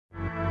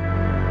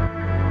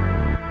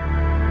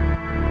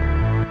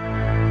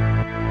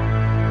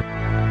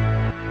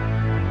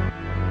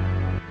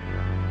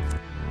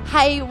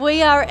Hey,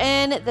 we are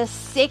in the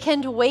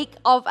second week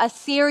of a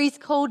series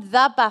called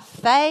The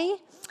Buffet.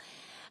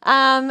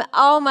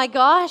 Oh my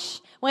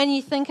gosh, when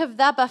you think of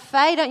the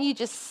buffet, don't you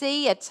just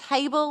see a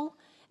table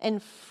in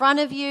front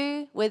of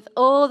you with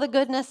all the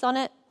goodness on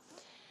it?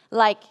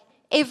 Like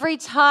every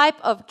type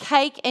of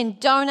cake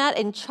and donut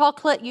and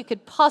chocolate you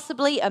could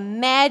possibly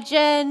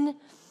imagine.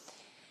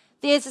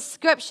 There's a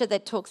scripture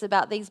that talks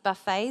about these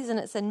buffets, and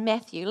it's in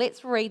Matthew.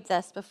 Let's read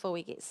this before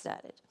we get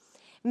started.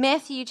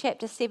 Matthew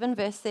chapter 7,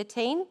 verse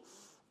 13.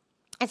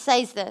 It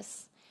says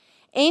this: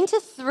 "Enter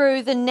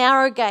through the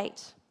narrow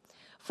gate,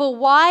 for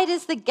wide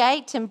is the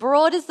gate and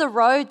broad is the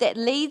road that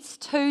leads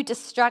to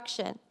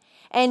destruction,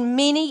 and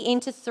many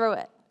enter through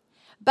it.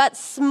 But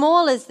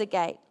small is the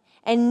gate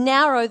and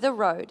narrow the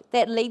road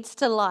that leads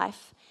to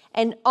life,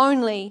 and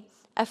only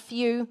a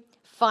few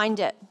find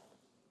it."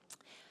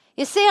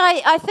 You see,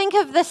 I think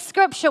of this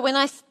scripture when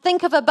I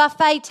think of a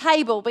buffet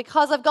table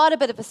because I've got a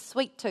bit of a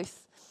sweet tooth.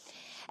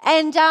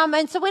 And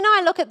so when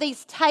I look at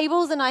these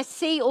tables and I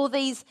see all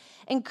these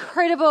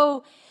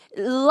incredible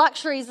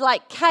luxuries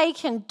like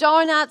cake and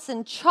donuts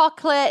and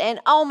chocolate,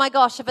 and oh my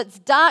gosh, if it's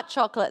dark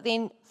chocolate,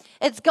 then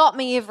it's got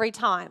me every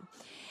time.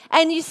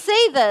 And you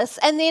see this,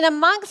 and then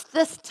amongst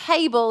this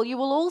table, you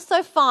will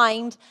also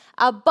find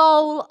a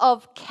bowl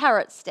of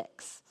carrot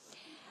sticks.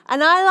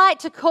 And I like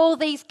to call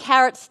these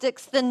carrot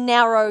sticks the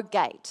narrow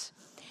gate,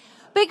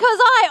 because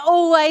I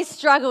always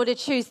struggle to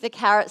choose the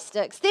carrot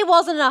sticks. There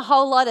wasn't a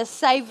whole lot of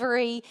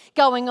savory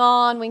going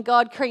on when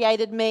God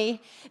created me.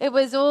 It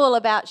was all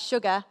about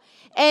sugar.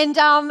 And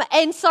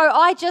so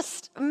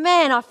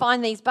I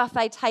find these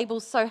buffet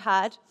tables so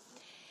hard.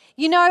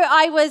 You know,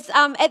 I was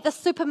at the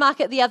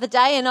supermarket the other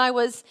day, and I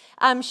was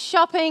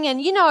shopping, and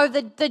you know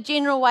the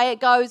general way it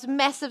goes: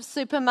 massive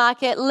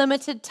supermarket,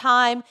 limited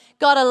time,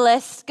 got a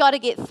list, got to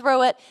get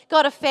through it,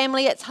 got a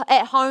family at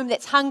home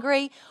that's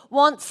hungry,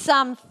 wants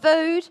some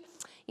food,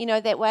 you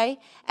know, that way.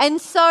 And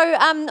so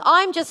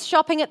I'm just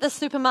shopping at the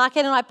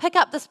supermarket, and I pick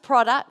up this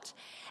product,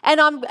 and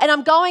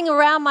I'm going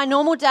around my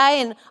normal day,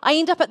 and I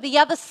end up at the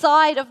other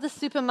side of the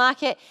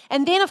supermarket,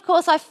 and then of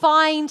course I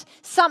find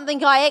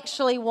something I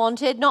actually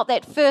wanted, not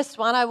that first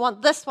one, I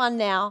want this one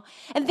now.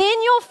 And then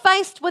you're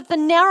faced with the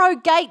narrow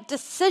gate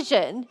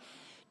decision: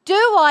 do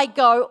I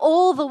go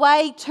all the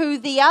way to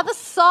the other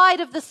side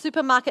of the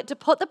supermarket to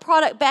put the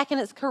product back in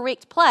its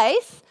correct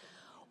place,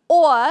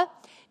 or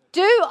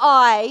do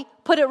I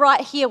put it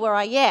right here where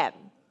I am?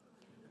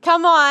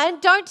 Come on,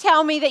 don't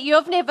tell me that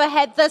you've never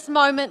had this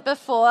moment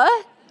before.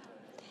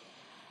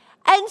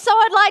 And so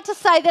I'd like to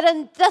say that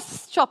in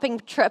this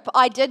shopping trip,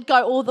 I did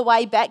go all the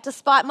way back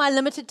despite my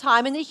limited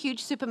time in the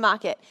huge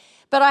supermarket.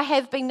 But I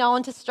have been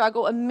known to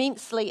struggle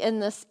immensely in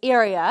this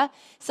area,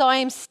 so I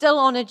am still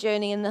on a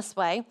journey in this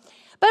way.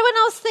 But when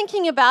I was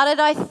thinking about it,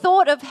 I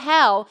thought of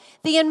how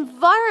the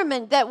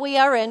environment that we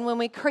are in when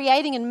we're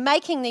creating and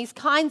making these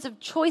kinds of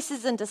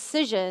choices and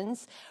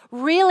decisions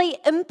really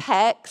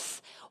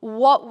impacts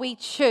what we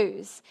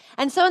choose.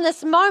 And so in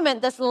this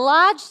moment, this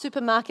large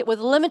supermarket with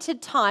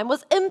limited time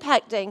was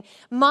impacting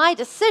my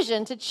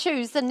decision to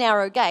choose the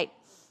narrow gate.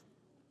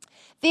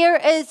 There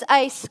is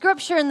a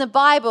scripture in the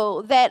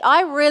Bible that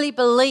I really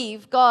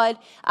believe God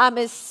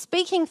is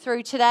speaking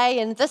through today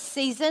in this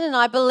season, and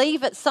I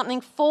believe it's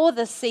something for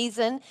this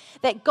season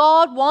that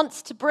God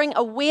wants to bring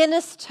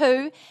awareness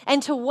to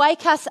and to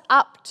wake us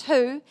up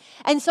to.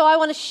 And so I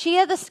want to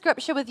share the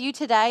scripture with you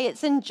today.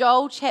 It's in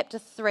Joel chapter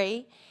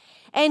 3.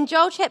 And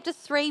Joel chapter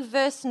 3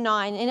 verse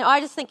 9. And I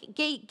just think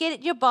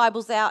get your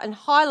Bibles out and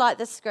highlight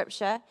this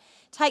scripture.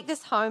 Take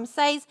this home.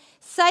 Says,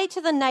 "Say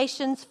to the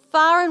nations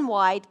far and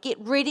wide, get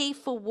ready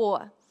for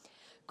war.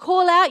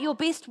 Call out your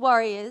best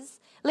warriors.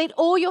 Let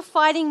all your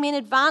fighting men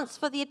advance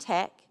for the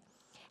attack.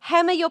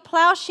 Hammer your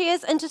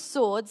plowshares into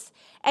swords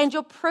and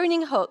your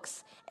pruning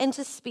hooks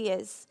into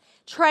spears.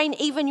 Train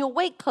even your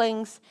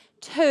weaklings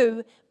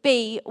to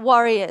be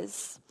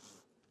warriors."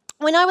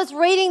 When I was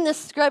reading this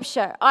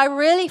scripture, I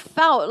really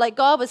felt like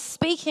God was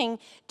speaking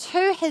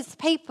to his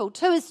people,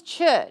 to his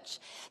church,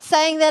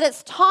 saying that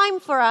it's time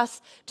for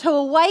us to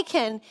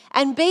awaken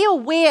and be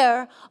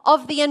aware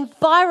of the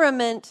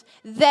environment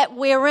that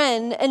we're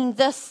in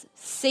this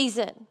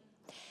season.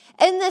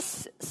 In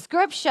this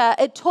scripture,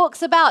 it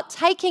talks about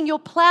taking your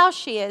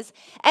plowshares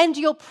and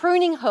your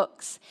pruning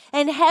hooks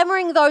and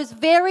hammering those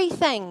very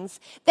things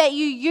that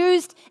you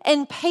used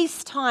in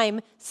peacetime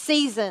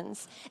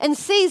seasons, in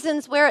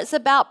seasons where it's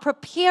about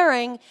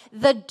preparing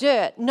the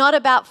dirt, not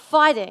about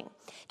fighting.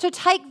 To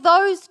take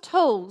those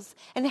tools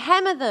and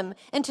hammer them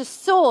into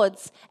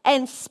swords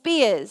and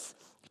spears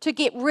to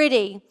get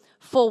ready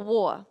for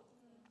war.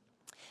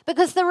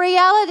 Because the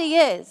reality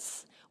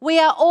is, we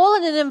are all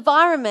in an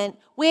environment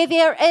where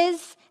there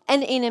is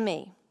an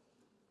enemy.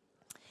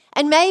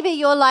 And maybe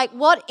you're like,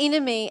 what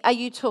enemy are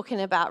you talking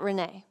about,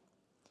 Renee?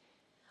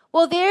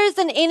 Well, there is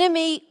an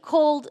enemy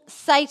called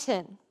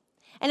Satan.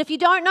 And if you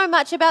don't know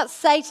much about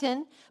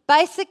Satan,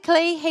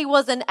 basically he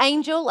was an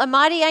angel, a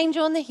mighty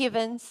angel in the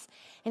heavens,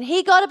 and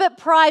he got a bit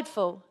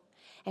prideful.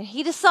 And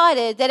he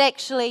decided that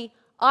actually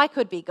I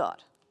could be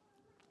God.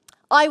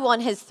 I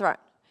want his throne.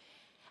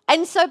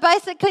 And so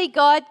basically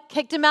God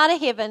kicked him out of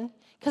heaven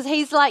because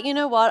he's like, you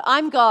know what,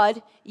 I'm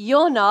God,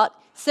 you're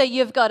not, so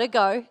you've got to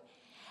go.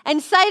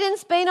 And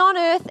Satan's been on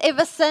earth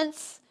ever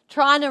since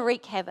trying to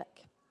wreak havoc.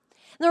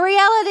 And the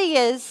reality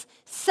is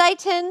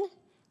Satan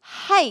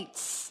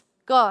hates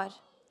God.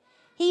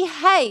 He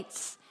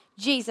hates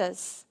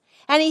Jesus.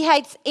 And he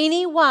hates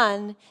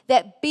anyone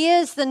that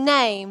bears the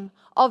name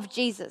of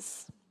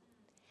Jesus.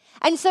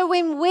 And so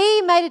when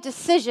we made a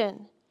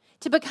decision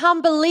to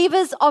become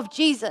believers of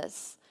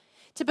Jesus,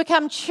 to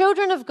become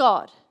children of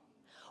God,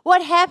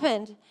 what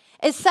happened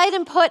is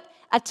Satan put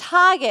a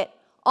target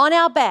on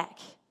our back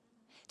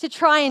to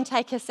try and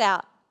take us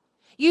out,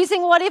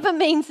 using whatever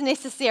means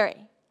necessary.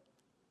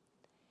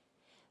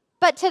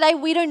 But today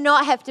we do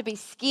not have to be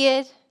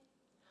scared.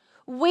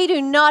 We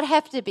do not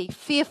have to be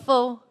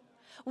fearful.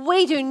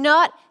 We do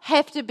not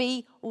have to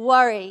be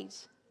worried.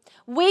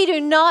 We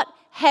do not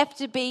have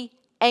to be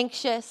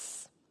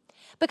anxious.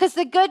 Because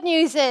the good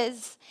news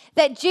is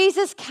that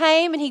Jesus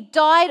came and he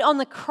died on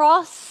the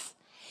cross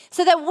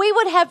so that we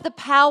would have the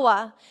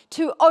power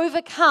to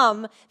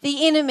overcome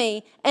the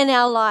enemy in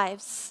our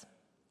lives.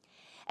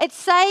 It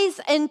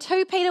says in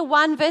 2 Peter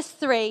 1 verse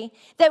 3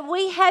 that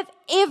we have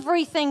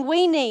everything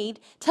we need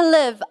to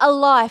live a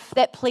life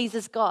that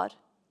pleases God.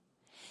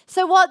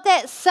 So what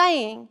that's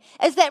saying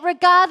is that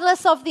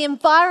regardless of the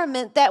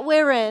environment that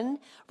we're in,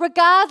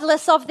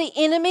 regardless of the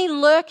enemy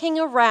lurking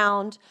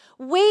around,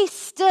 we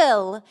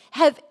still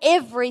have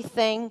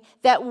everything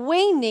that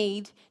we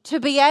need to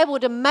be able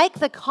to make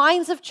the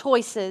kinds of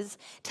choices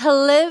to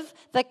live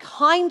the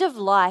kind of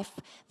life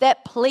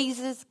that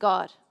pleases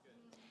God.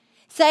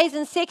 It says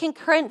in 2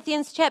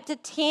 Corinthians chapter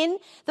 10,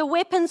 the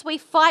weapons we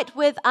fight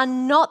with are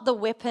not the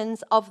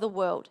weapons of the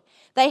world.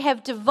 They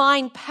have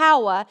divine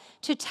power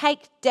to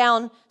take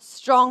down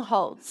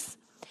strongholds.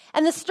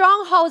 And the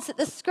strongholds that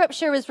the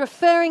scripture is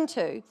referring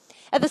to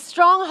are the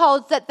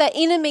strongholds that the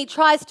enemy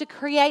tries to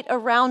create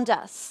around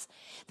us,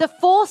 the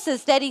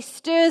forces that he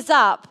stirs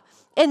up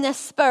in the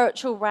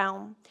spiritual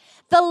realm,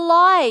 the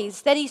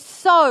lies that he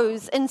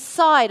sows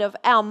inside of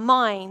our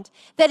mind,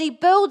 that he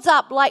builds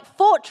up like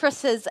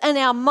fortresses in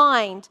our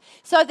mind,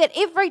 so that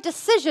every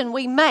decision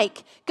we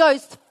make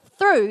goes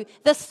through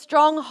the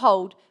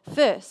stronghold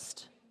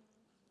first.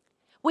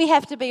 We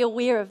have to be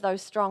aware of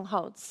those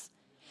strongholds.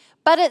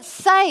 But it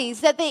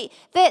says that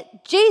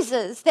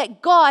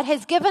that God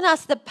has given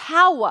us the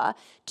power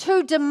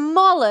to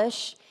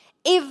demolish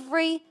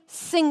every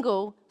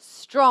single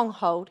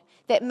stronghold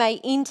that may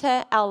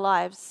enter our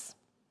lives.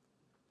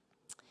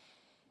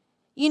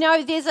 You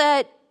know, there's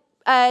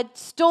a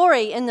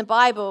story in the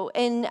Bible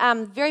in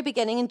very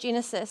beginning in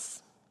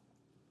Genesis.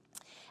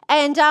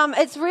 And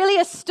it's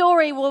really a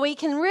story where we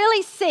can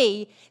really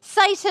see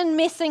Satan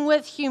messing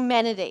with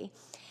humanity.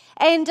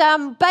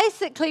 And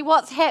basically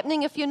what's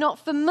happening, if you're not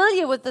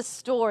familiar with this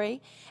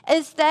story,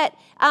 is that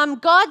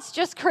God's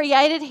just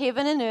created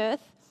heaven and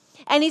earth,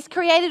 and he's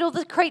created all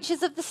the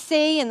creatures of the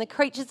sea and the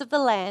creatures of the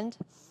land.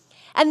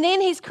 And then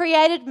he's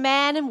created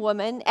man and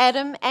woman,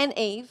 Adam and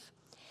Eve,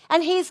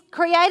 and he's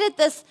created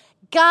this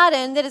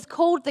garden that is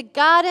called the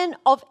Garden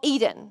of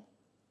Eden.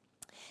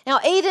 Now,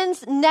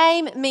 Eden's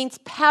name means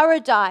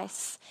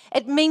paradise.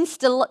 It means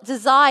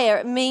desire.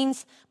 It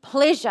means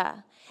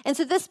pleasure. And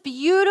so this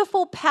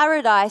beautiful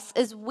paradise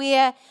is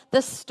where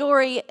the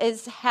story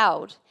is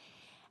held.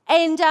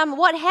 And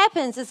what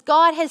happens is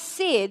God has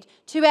said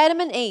to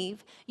Adam and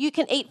Eve, you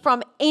can eat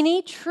from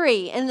any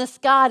tree in this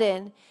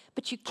garden,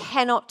 but you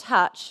cannot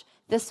touch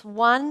this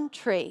one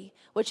tree,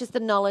 which is the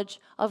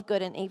knowledge of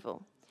good and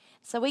evil.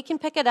 So we can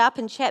pick it up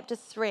in chapter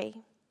 3.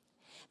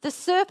 The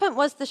serpent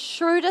was the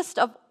shrewdest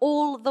of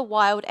all the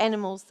wild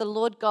animals the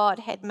Lord God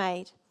had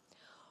made.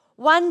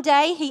 One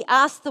day he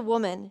asked the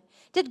woman,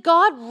 did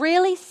God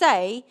really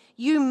say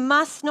you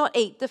must not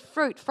eat the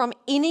fruit from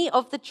any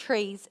of the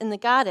trees in the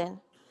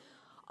garden?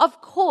 Of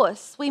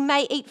course, we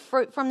may eat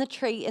fruit from the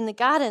tree in the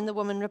garden, the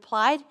woman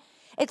replied.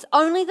 It's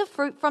only the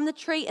fruit from the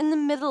tree in the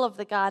middle of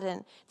the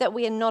garden that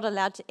we are not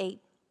allowed to eat.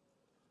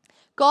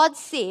 God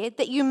said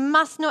that you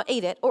must not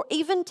eat it or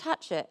even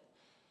touch it.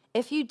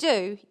 If you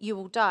do, you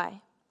will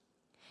die.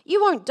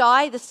 You won't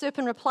die, the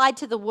serpent replied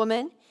to the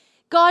woman.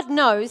 God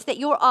knows that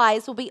your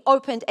eyes will be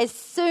opened as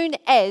soon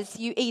as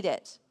you eat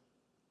it.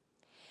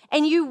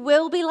 And you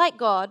will be like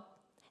God,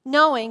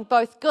 knowing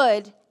both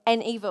good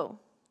and evil.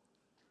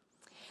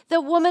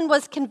 The woman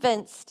was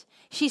convinced.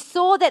 She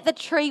saw that the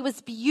tree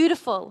was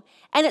beautiful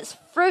and its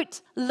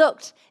fruit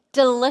looked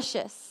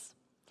delicious.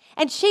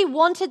 And she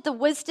wanted the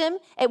wisdom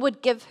it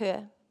would give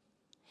her.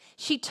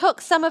 She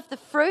took some of the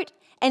fruit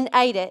and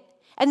ate it.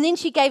 And then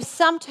she gave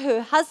some to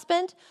her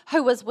husband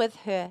who was with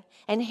her,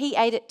 and he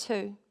ate it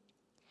too.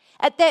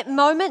 At that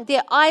moment,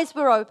 their eyes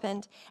were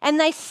opened, and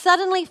they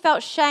suddenly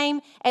felt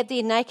shame at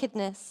their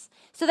nakedness.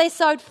 So they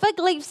sewed fig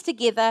leaves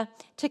together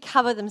to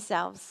cover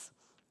themselves.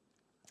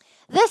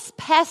 This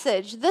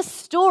passage, this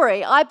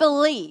story, I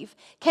believe,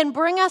 can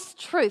bring us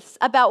truths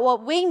about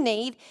what we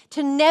need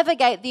to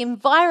navigate the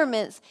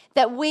environments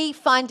that we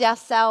find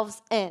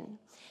ourselves in,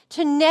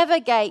 to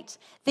navigate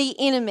the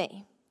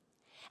enemy.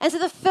 And so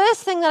the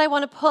first thing that I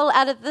want to pull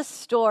out of this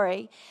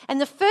story,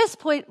 and the first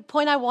point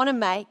I want to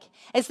make,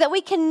 is that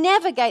we can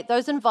navigate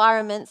those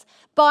environments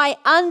by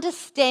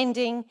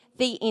understanding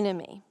the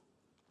enemy.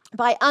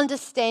 By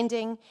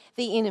understanding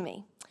the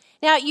enemy.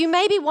 Now, you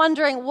may be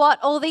wondering what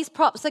all these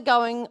props are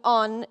going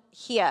on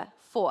here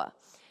for.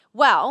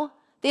 Well,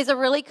 there's a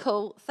really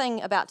cool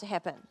thing about to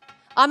happen.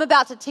 I'm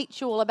about to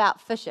teach you all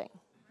about fishing.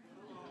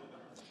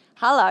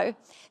 Hello.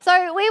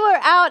 So we were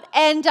out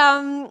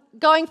and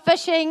going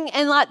fishing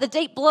in like the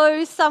deep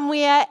blue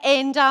somewhere,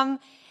 and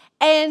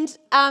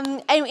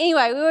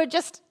anyway, we were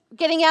just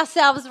getting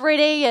ourselves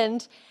ready.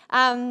 And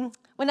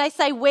when I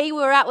say we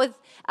were out with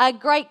a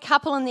great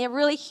couple in their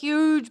really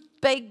huge,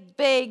 big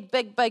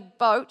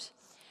boat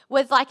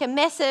with like a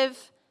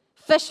massive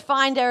fish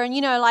finder and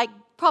like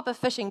proper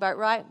fishing boat,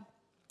 right?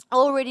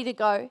 All ready to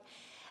go.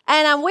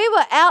 And we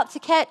were out to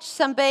catch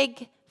some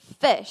big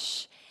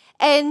fish,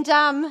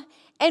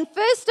 and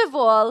first of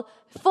all,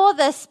 for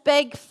this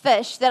big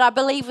fish that I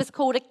believe was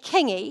called a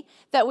kingy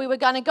that we were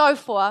going to go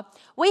for,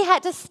 we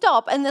had to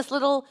stop in this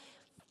little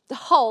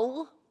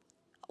hole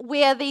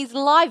where these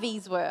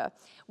liveys were,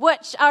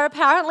 which are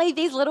apparently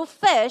these little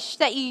fish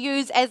that you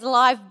use as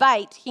live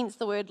bait, hence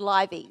the word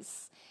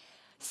liveys.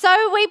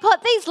 So we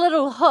put these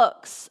little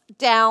hooks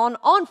down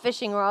on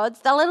fishing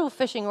rods, the little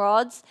fishing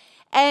rods,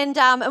 and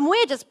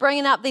we're just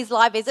bringing up these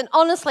liveys, and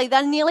honestly,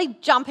 they're nearly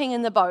jumping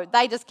in the boat.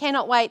 They just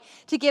cannot wait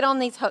to get on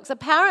these hooks.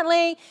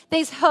 Apparently,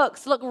 these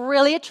hooks look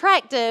really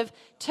attractive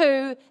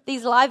to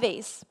these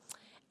liveys.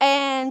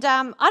 And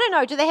I don't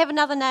know, do they have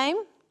another name?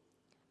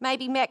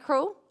 Maybe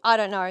mackerel? I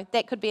don't know.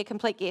 That could be a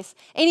complete guess.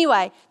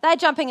 Anyway, they're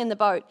jumping in the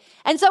boat.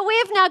 And so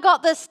we've now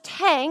got this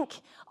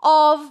tank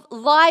of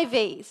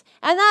liveys,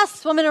 and they're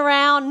swimming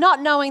around,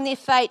 not knowing their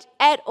fate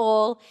at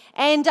all.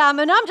 And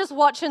I'm just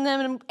watching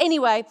them. And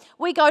anyway,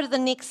 we go to the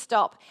next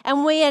stop,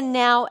 and we are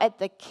now at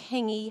the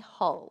kingy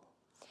hole.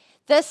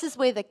 This is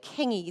where the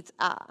kingies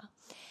are.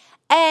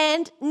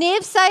 And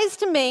Nev says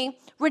to me,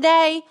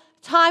 Renee,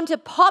 time to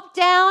pop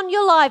down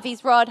your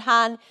liveys rod,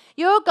 hun.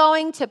 You're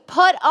going to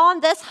put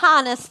on this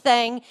harness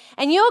thing,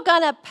 and you're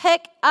going to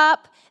pick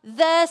up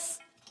this,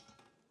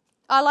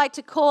 I like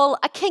to call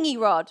a kingy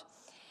rod.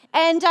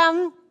 And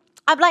I'm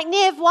like,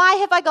 Nev, why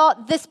have I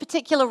got this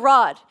particular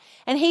rod?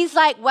 And he's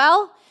like,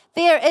 well,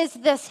 there is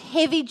this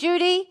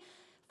heavy-duty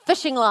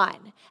fishing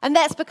line. And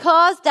that's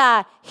because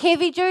they're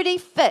heavy-duty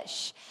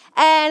fish.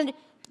 And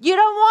you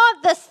don't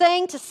want this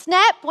thing to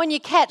snap when you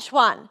catch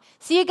one.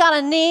 So you're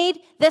going to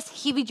need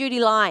this heavy-duty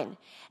line.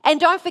 And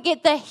don't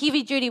forget the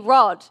heavy-duty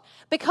rod.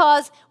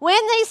 Because when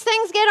these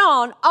things get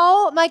on,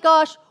 oh my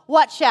gosh,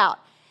 watch out.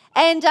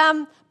 And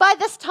by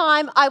this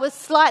time, I was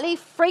slightly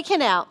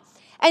freaking out.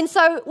 And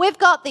so we've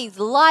got these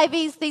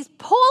liveys, these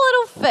poor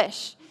little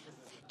fish,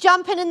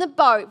 jumping in the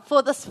boat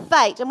for this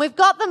fate. And we've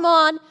got them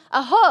on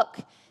a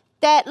hook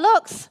that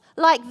looks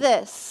like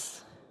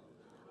this.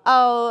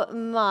 Oh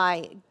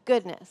my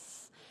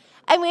goodness.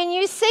 And when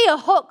you see a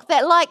hook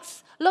that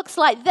looks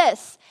like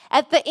this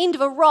at the end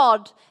of a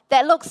rod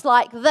that looks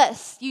like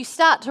this, you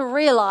start to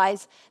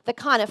realize the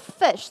kind of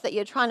fish that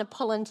you're trying to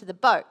pull into the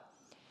boat.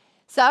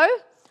 So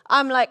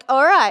I'm like,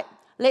 all right,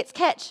 let's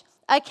catch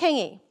a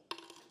kingy.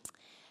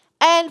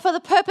 And for the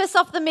purpose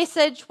of the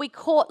message, we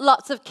caught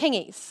lots of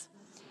kingies.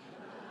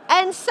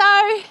 And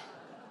so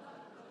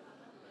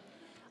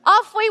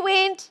off we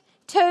went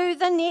to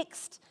the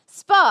next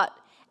spot.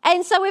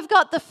 And so we've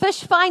got the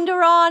fish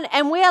finder on,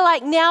 and we're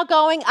like now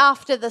going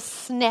after the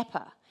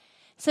snapper.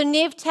 So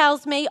Nev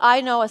tells me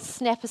I know a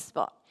snapper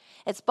spot.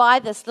 It's by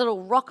this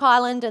little rock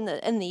island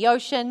in the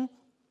ocean.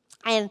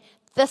 And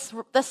this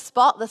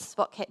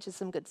spot catches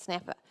some good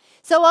snapper.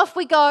 So off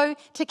we go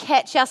to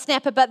catch our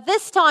snapper. But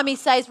this time he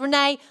says,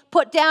 Renee,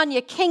 put down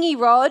your kingy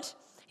rod.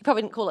 He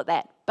probably didn't call it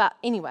that. But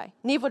anyway,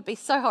 Nev would be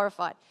so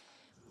horrified.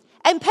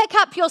 And pick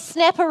up your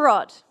snapper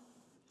rod.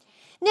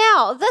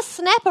 Now, this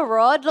snapper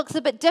rod looks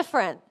a bit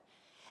different.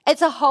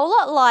 It's a whole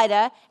lot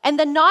lighter, and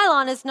the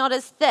nylon is not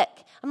as thick.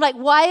 I'm like,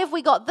 why have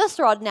we got this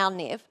rod now,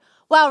 Nev?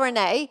 Well,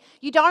 Renee,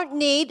 you don't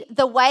need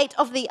the weight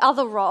of the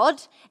other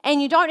rod,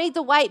 and you don't need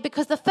the weight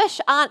because the fish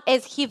aren't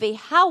as heavy.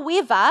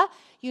 However,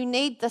 you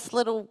need this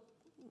little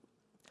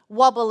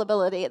wobble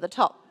ability at the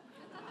top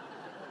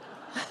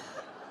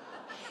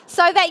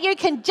so that you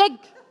can jig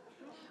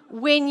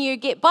when you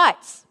get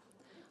bites.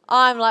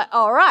 I'm like,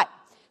 all right.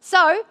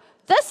 So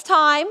this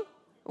time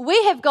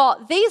we have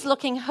got these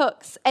looking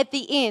hooks at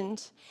the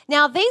end.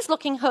 Now these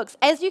looking hooks,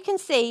 as you can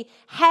see,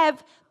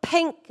 have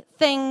pink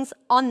things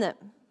on them.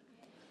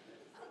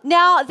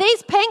 Now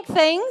these pink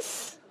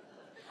things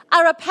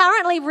are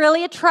apparently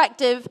really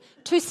attractive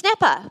to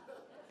snapper.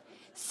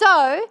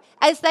 So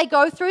as they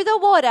go through the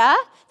water,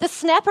 the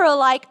snapper are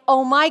like,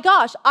 oh my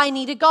gosh, I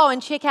need to go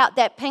and check out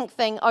that pink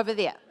thing over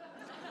there.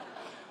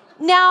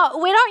 Now,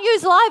 we don't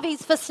use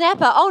liveys for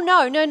snapper. Oh,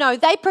 no.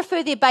 They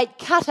prefer their bait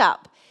cut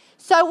up.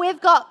 So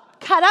we've got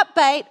cut up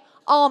bait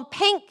on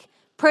pink,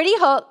 pretty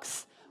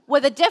hooks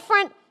with a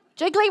different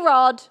jiggly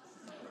rod,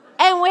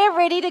 and we're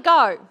ready to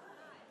go.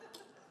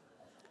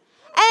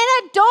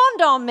 And it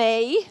dawned on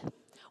me,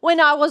 when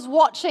I was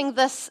watching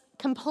this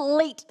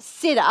complete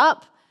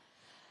setup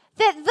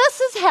that this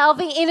is how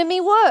the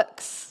enemy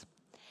works.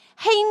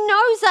 He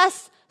knows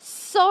us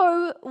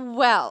so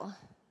well,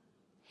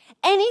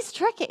 and he's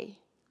tricky.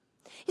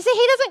 You see,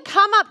 he doesn't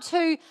come up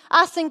to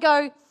us and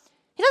go,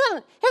 he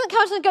doesn't come up to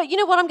us and go, you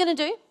know what I'm going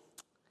to do?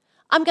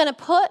 I'm going to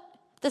put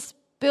this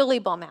burley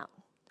bomb out.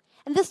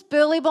 And this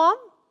burley bomb,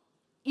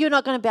 you're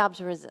not going to be able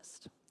to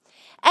resist.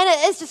 And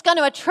it is just going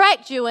to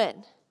attract you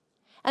in.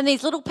 And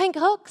these little pink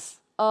hooks,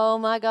 oh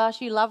my gosh,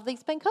 you love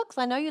these pink hooks.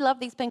 I know you love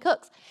these pink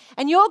hooks.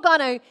 And you're going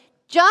to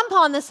jump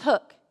on this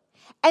hook.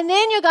 And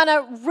then you're going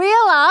to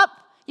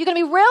you're going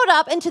to be reeled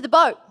up into the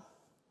boat.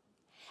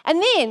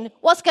 And then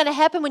what's going to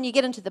happen when you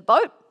get into the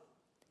boat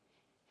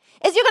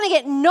is you're going to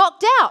get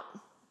knocked out.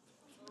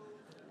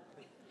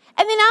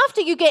 And then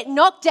after you get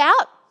knocked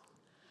out,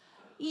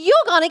 you're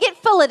going to get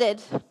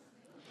filleted.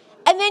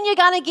 And then you're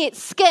going to get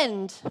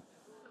skinned.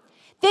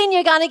 Then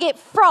you're going to get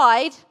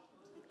fried.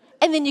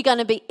 And then you're going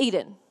to be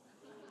eaten.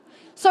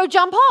 So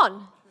jump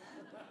on.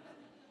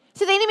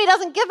 So the enemy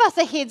doesn't give us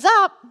a heads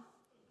up.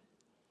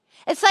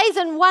 It says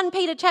in 1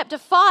 Peter chapter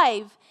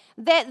 5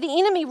 that the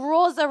enemy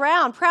prowls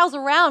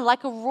around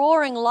like a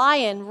roaring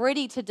lion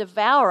ready to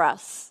devour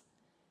us.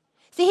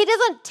 See, he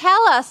doesn't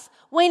tell us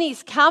when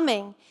he's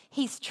coming.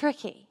 He's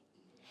tricky.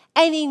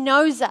 And he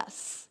knows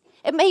us.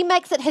 He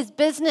makes it his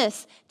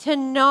business to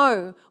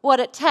know what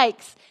it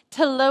takes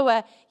to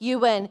lure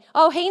you in.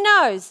 Oh, he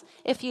knows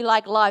if you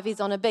like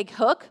liveys on a big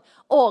hook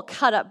or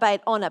cut-up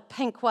bait on a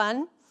pink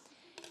one.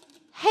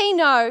 He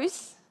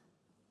knows.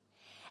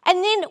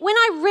 And then when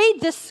I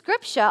read this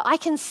scripture, I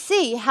can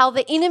see how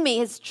the enemy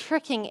is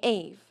tricking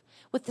Eve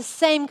with the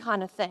same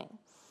kind of thing.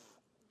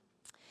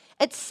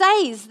 It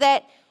says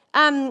that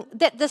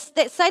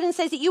Satan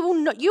says that you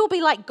will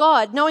be like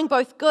God, knowing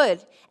both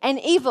good and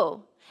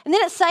evil. And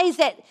then it says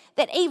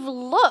that Eve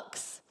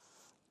looks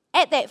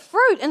at that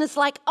fruit and it's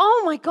like,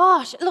 oh my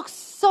gosh, it looks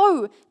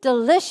so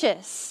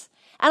delicious.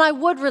 And I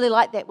would really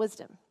like that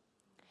wisdom.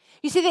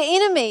 You see, the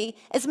enemy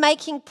is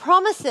making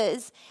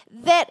promises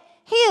that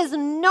he has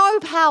no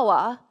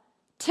power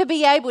to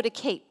be able to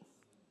keep.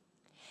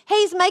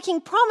 He's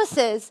making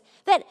promises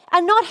that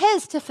are not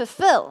his to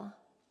fulfill.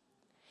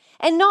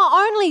 And not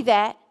only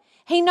that,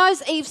 he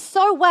knows Eve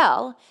so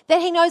well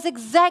that he knows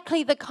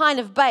exactly the kind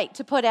of bait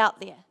to put out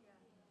there.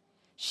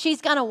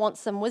 She's going to want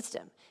some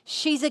wisdom.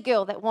 She's a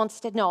girl that wants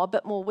to know a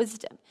bit more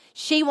wisdom.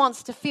 She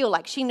wants to feel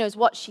like she knows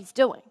what she's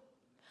doing.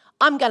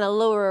 I'm going to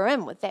lure her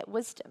in with that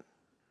wisdom.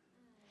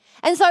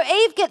 And so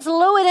Eve gets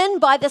lured in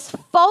by this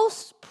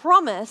false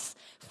promise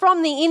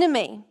from the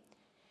enemy.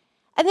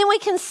 And then we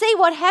can see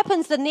what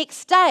happens the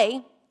next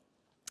day.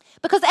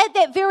 Because at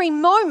that very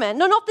moment,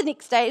 no, not the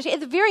next day, actually, at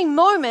the very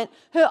moment,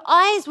 her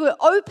eyes were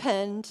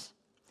opened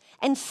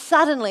and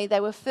suddenly they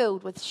were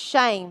filled with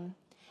shame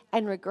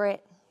and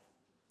regret.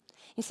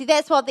 You see,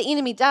 that's what the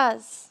enemy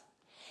does.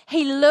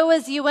 He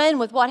lures you in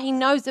with what he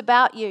knows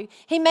about you.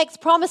 He makes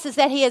promises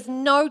that he has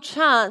no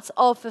chance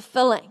of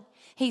fulfilling.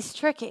 He's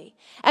tricky.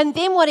 And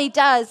then what he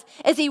does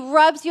is he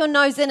rubs your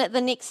nose in it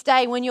the next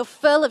day when you're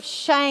full of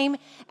shame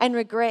and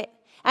regret.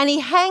 And he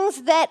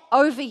hangs that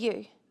over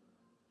you.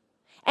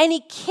 And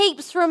he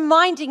keeps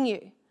reminding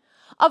you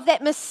of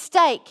that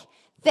mistake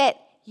that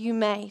you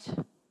made.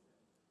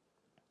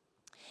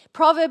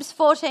 Proverbs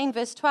 14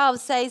 verse 12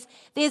 says,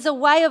 there's a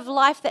way of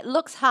life that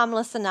looks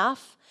harmless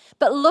enough,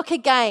 but look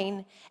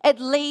again, it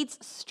leads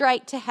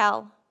straight to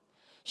hell.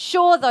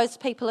 Sure, those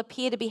people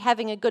appear to be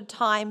having a good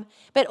time,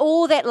 but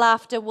all that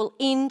laughter will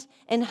end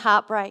in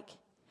heartbreak.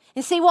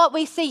 And see, what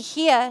we see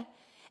here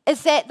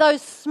is that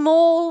those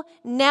small,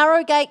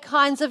 narrow gate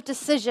kinds of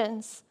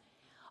decisions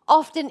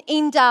often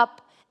end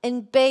up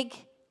in big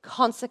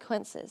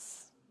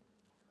consequences.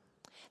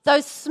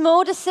 Those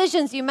small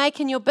decisions you make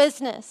in your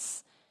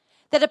business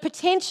that are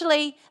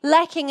potentially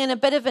lacking in a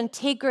bit of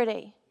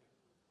integrity,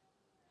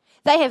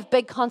 they have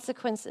big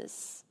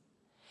consequences.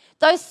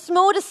 Those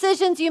small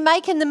decisions you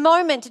make in the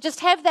moment to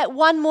just have that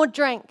one more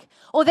drink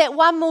or that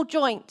one more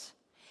joint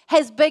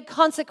has big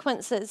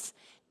consequences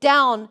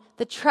down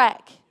the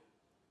track.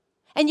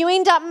 And you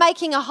end up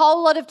making a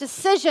whole lot of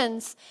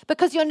decisions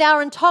because you're now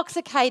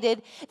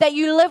intoxicated that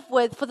you live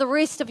with for the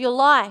rest of your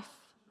life.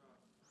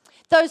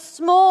 Those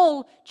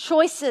small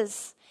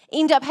choices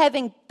end up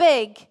having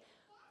big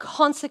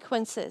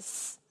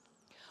consequences.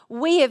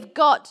 We have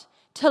got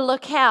to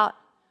look out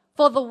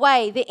for the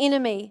way the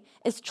enemy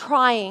is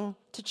trying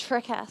to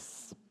trick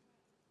us.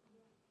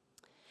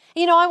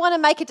 You know, I want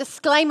to make a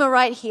disclaimer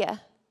right here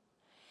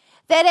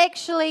that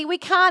actually we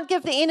can't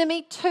give the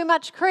enemy too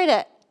much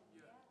credit.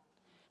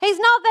 He's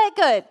not that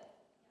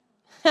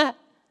good.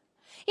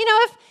 You know,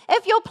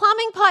 if your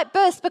plumbing pipe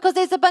bursts because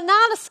there's a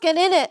banana skin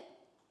in it,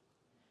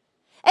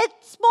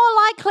 it's more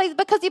likely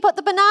because you put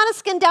the banana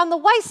skin down the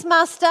waste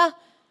master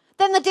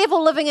than the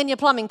devil living in your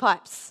plumbing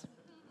pipes.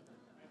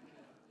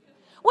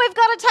 We've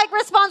got to take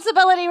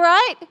responsibility,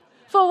 right,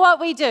 for what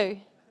we do.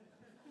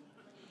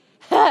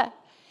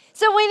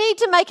 So we need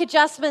to make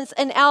adjustments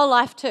in our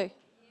life too.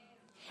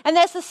 And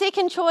that's the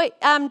second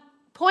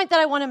point that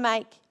I want to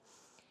make,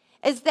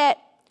 is that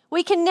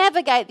We can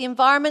navigate the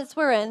environments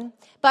we're in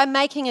by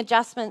making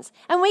adjustments.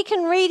 And we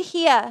can read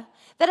here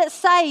that it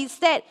says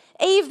that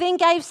Eve then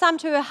gave some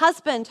to her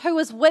husband who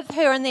was with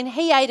her, and then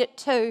he ate it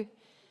too.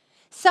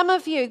 Some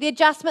of you, the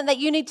adjustment that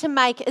you need to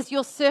make is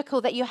your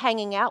circle that you're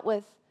hanging out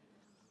with.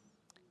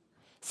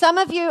 Some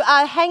of you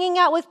are hanging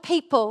out with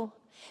people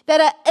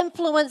that are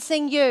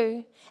influencing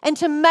you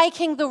into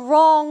making the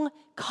wrong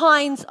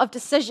kinds of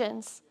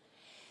decisions,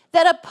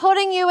 that are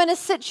putting you in a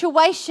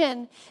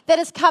situation that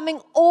is coming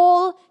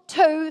all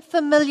too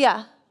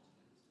familiar.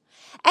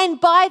 And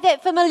by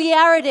that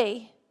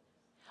familiarity,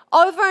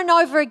 over and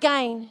over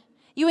again,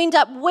 you end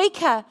up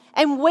weaker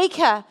and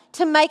weaker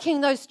to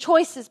making those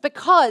choices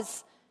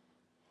because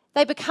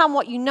they become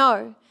what you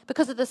know,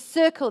 because of the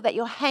circle that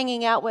you're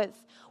hanging out with.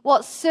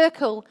 What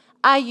circle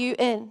are you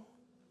in?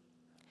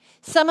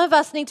 Some of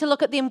us need to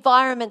look at the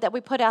environment that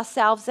we put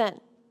ourselves in.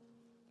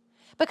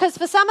 Because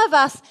for some of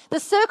us, the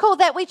circle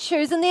that we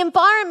choose and the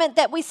environment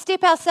that we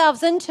step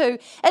ourselves into,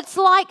 it's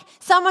like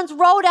someone's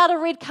rolled out a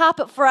red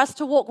carpet for us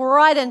to walk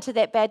right into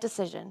that bad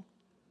decision.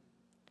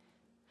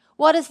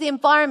 What is the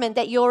environment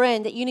that you're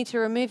in that you need to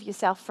remove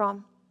yourself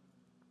from?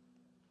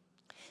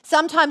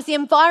 Sometimes the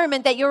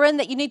environment that you're in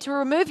that you need to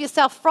remove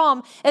yourself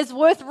from is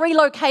worth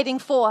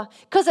relocating for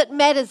because it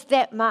matters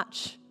that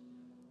much.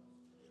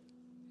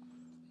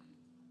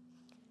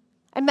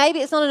 And maybe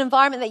it's not an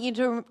environment that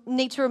you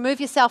need to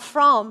remove yourself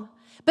from,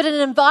 but an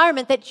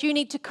environment that you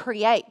need to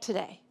create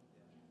today.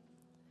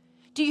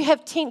 Do you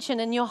have tension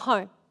in your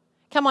home?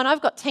 Come on,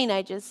 I've got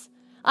teenagers.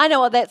 I know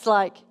what that's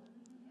like.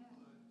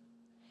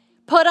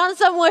 Put on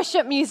some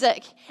worship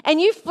music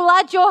and you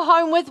flood your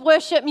home with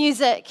worship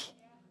music.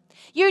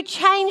 You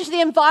change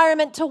the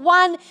environment to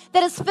one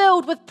that is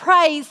filled with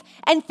praise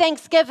and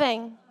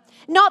thanksgiving.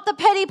 Not the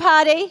pity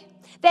party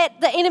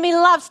that the enemy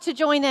loves to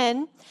join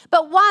in,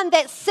 but one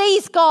that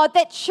sees God,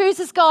 that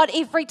chooses God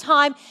every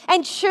time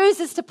and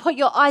chooses to put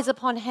your eyes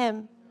upon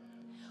Him.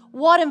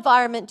 What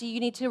environment do you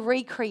need to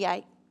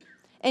recreate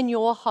in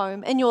your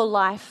home, in your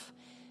life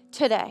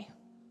today?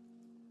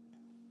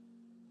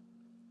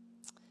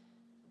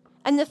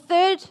 And the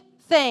third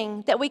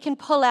thing that we can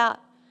pull out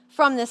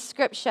from this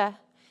scripture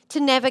to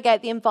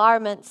navigate the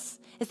environments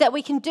is that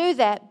we can do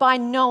that by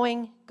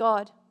knowing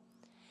God.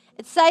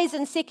 It says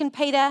in 2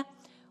 Peter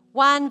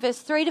 1 verse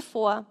 3 to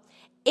 4,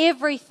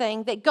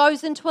 everything that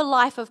goes into a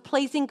life of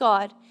pleasing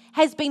God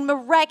has been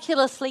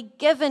miraculously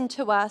given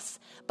to us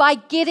by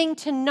getting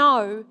to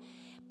know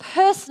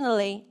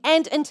personally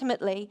and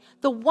intimately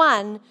the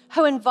one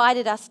who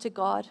invited us to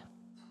God.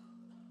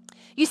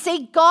 You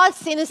see, God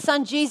sent His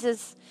Son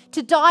Jesus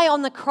to die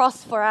on the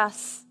cross for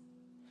us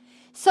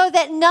so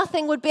that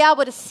nothing would be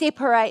able to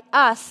separate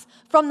us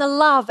from the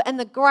love and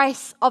the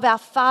grace of our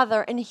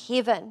Father in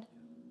heaven.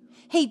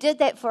 He did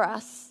that for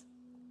us.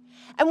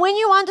 And when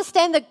you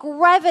understand the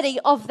gravity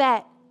of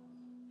that,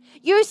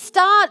 you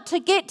start to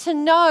get to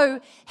know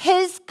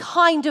His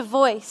kind of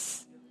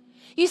voice.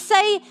 You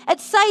see, it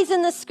says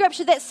in the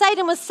scripture that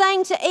Satan was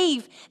saying to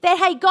Eve that,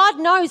 hey, God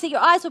knows that your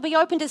eyes will be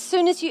opened as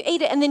soon as you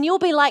eat it and then you'll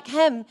be like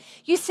Him.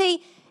 You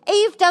see,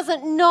 Eve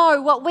doesn't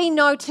know what we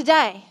know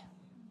today.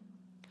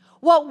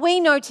 What we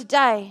know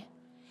today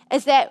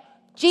is that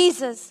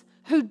Jesus,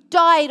 who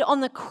died on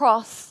the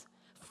cross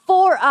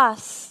for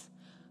us,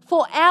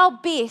 for our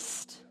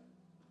best,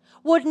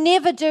 would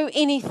never do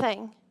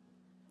anything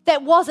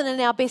that wasn't in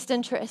our best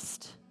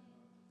interest.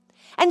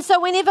 And so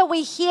whenever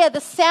we hear the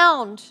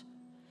sound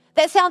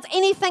that sounds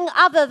anything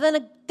other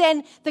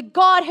than the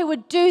God who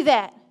would do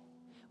that,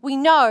 we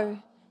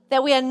know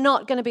that we are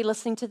not going to be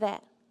listening to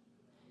that.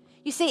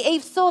 You see,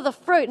 Eve saw the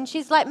fruit and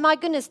she's like, my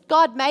goodness,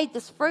 God made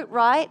this fruit,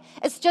 right?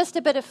 It's just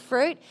a bit of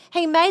fruit.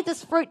 He made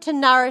this fruit to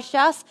nourish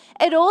us.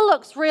 It all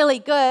looks really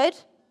good.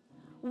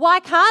 Why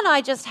can't I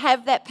just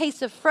have that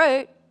piece of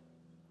fruit?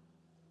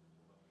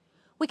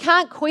 We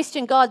can't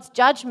question God's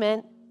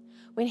judgment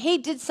when He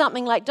did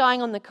something like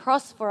dying on the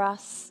cross for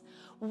us.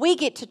 We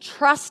get to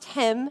trust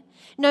Him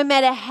no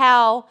matter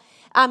how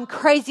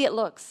crazy it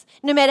looks,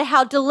 no matter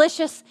how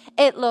delicious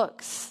it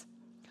looks.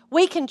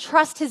 We can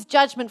trust His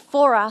judgment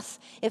for us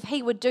if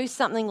He would do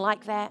something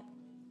like that.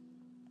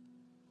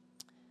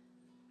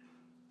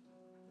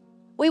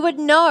 We would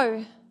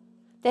know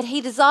that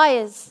He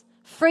desires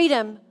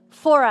freedom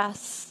for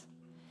us.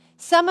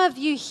 Some of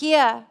you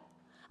here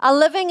are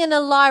living in a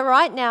lie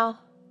right now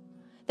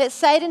that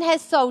Satan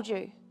has sold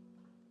you.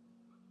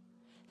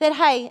 That,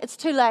 hey, it's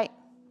too late.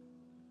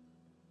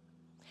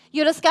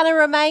 You're just going to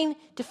remain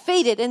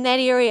defeated in that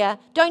area.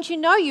 Don't you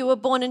know you were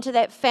born into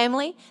that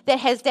family that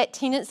has that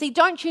tendency?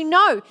 Don't you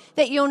know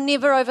that you'll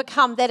never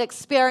overcome that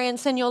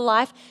experience in your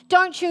life?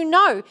 Don't you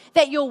know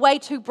that you're way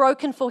too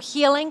broken for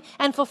healing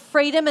and for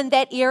freedom in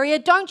that area?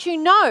 Don't you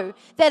know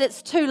that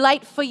it's too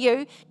late for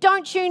you?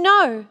 Don't you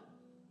know?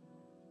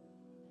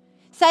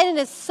 Satan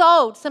has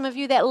sold some of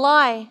you that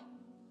lie.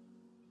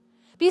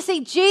 But you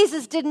see,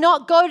 Jesus did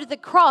not go to the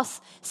cross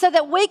so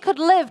that we could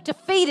live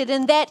defeated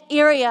in that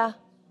area.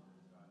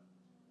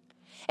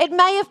 It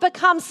may have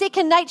become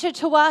second nature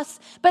to us,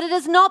 but it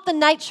is not the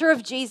nature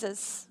of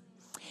Jesus.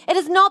 It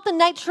is not the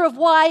nature of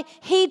why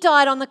he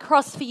died on the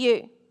cross for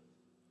you.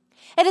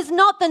 It is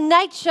not the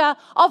nature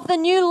of the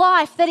new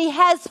life that he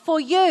has for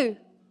you.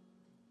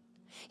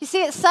 You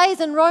see, it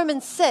says in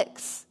Romans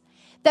 6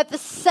 that the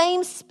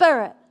same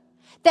Spirit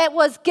that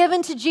was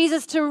given to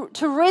Jesus to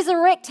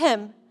resurrect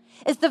him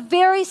is the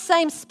very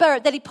same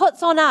Spirit that he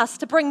puts on us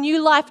to bring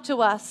new life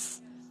to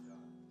us.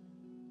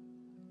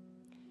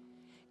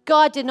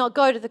 God did not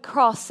go to the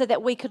cross so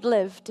that we could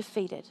live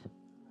defeated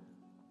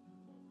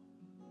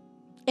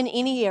in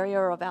any area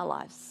of our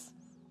lives.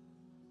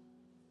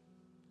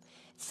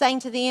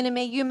 Saying to the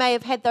enemy, you may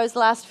have had those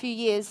last few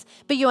years,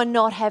 but you are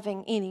not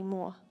having any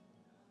more.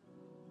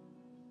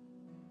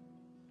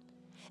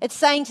 It's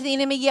saying to the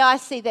enemy, yeah, I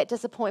see that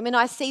disappointment,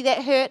 I see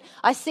that hurt,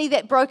 I see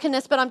that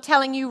brokenness, but I'm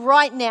telling you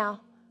right now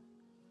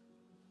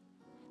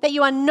that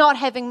you are not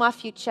having my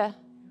future,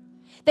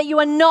 that you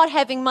are not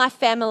having my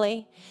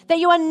family, that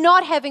you are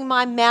not having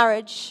my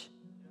marriage,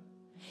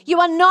 you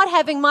are not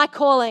having my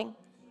calling.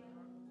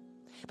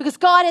 Because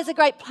God has a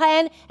great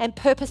plan and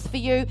purpose for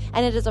you,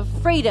 and it is of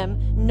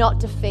freedom, not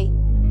defeat.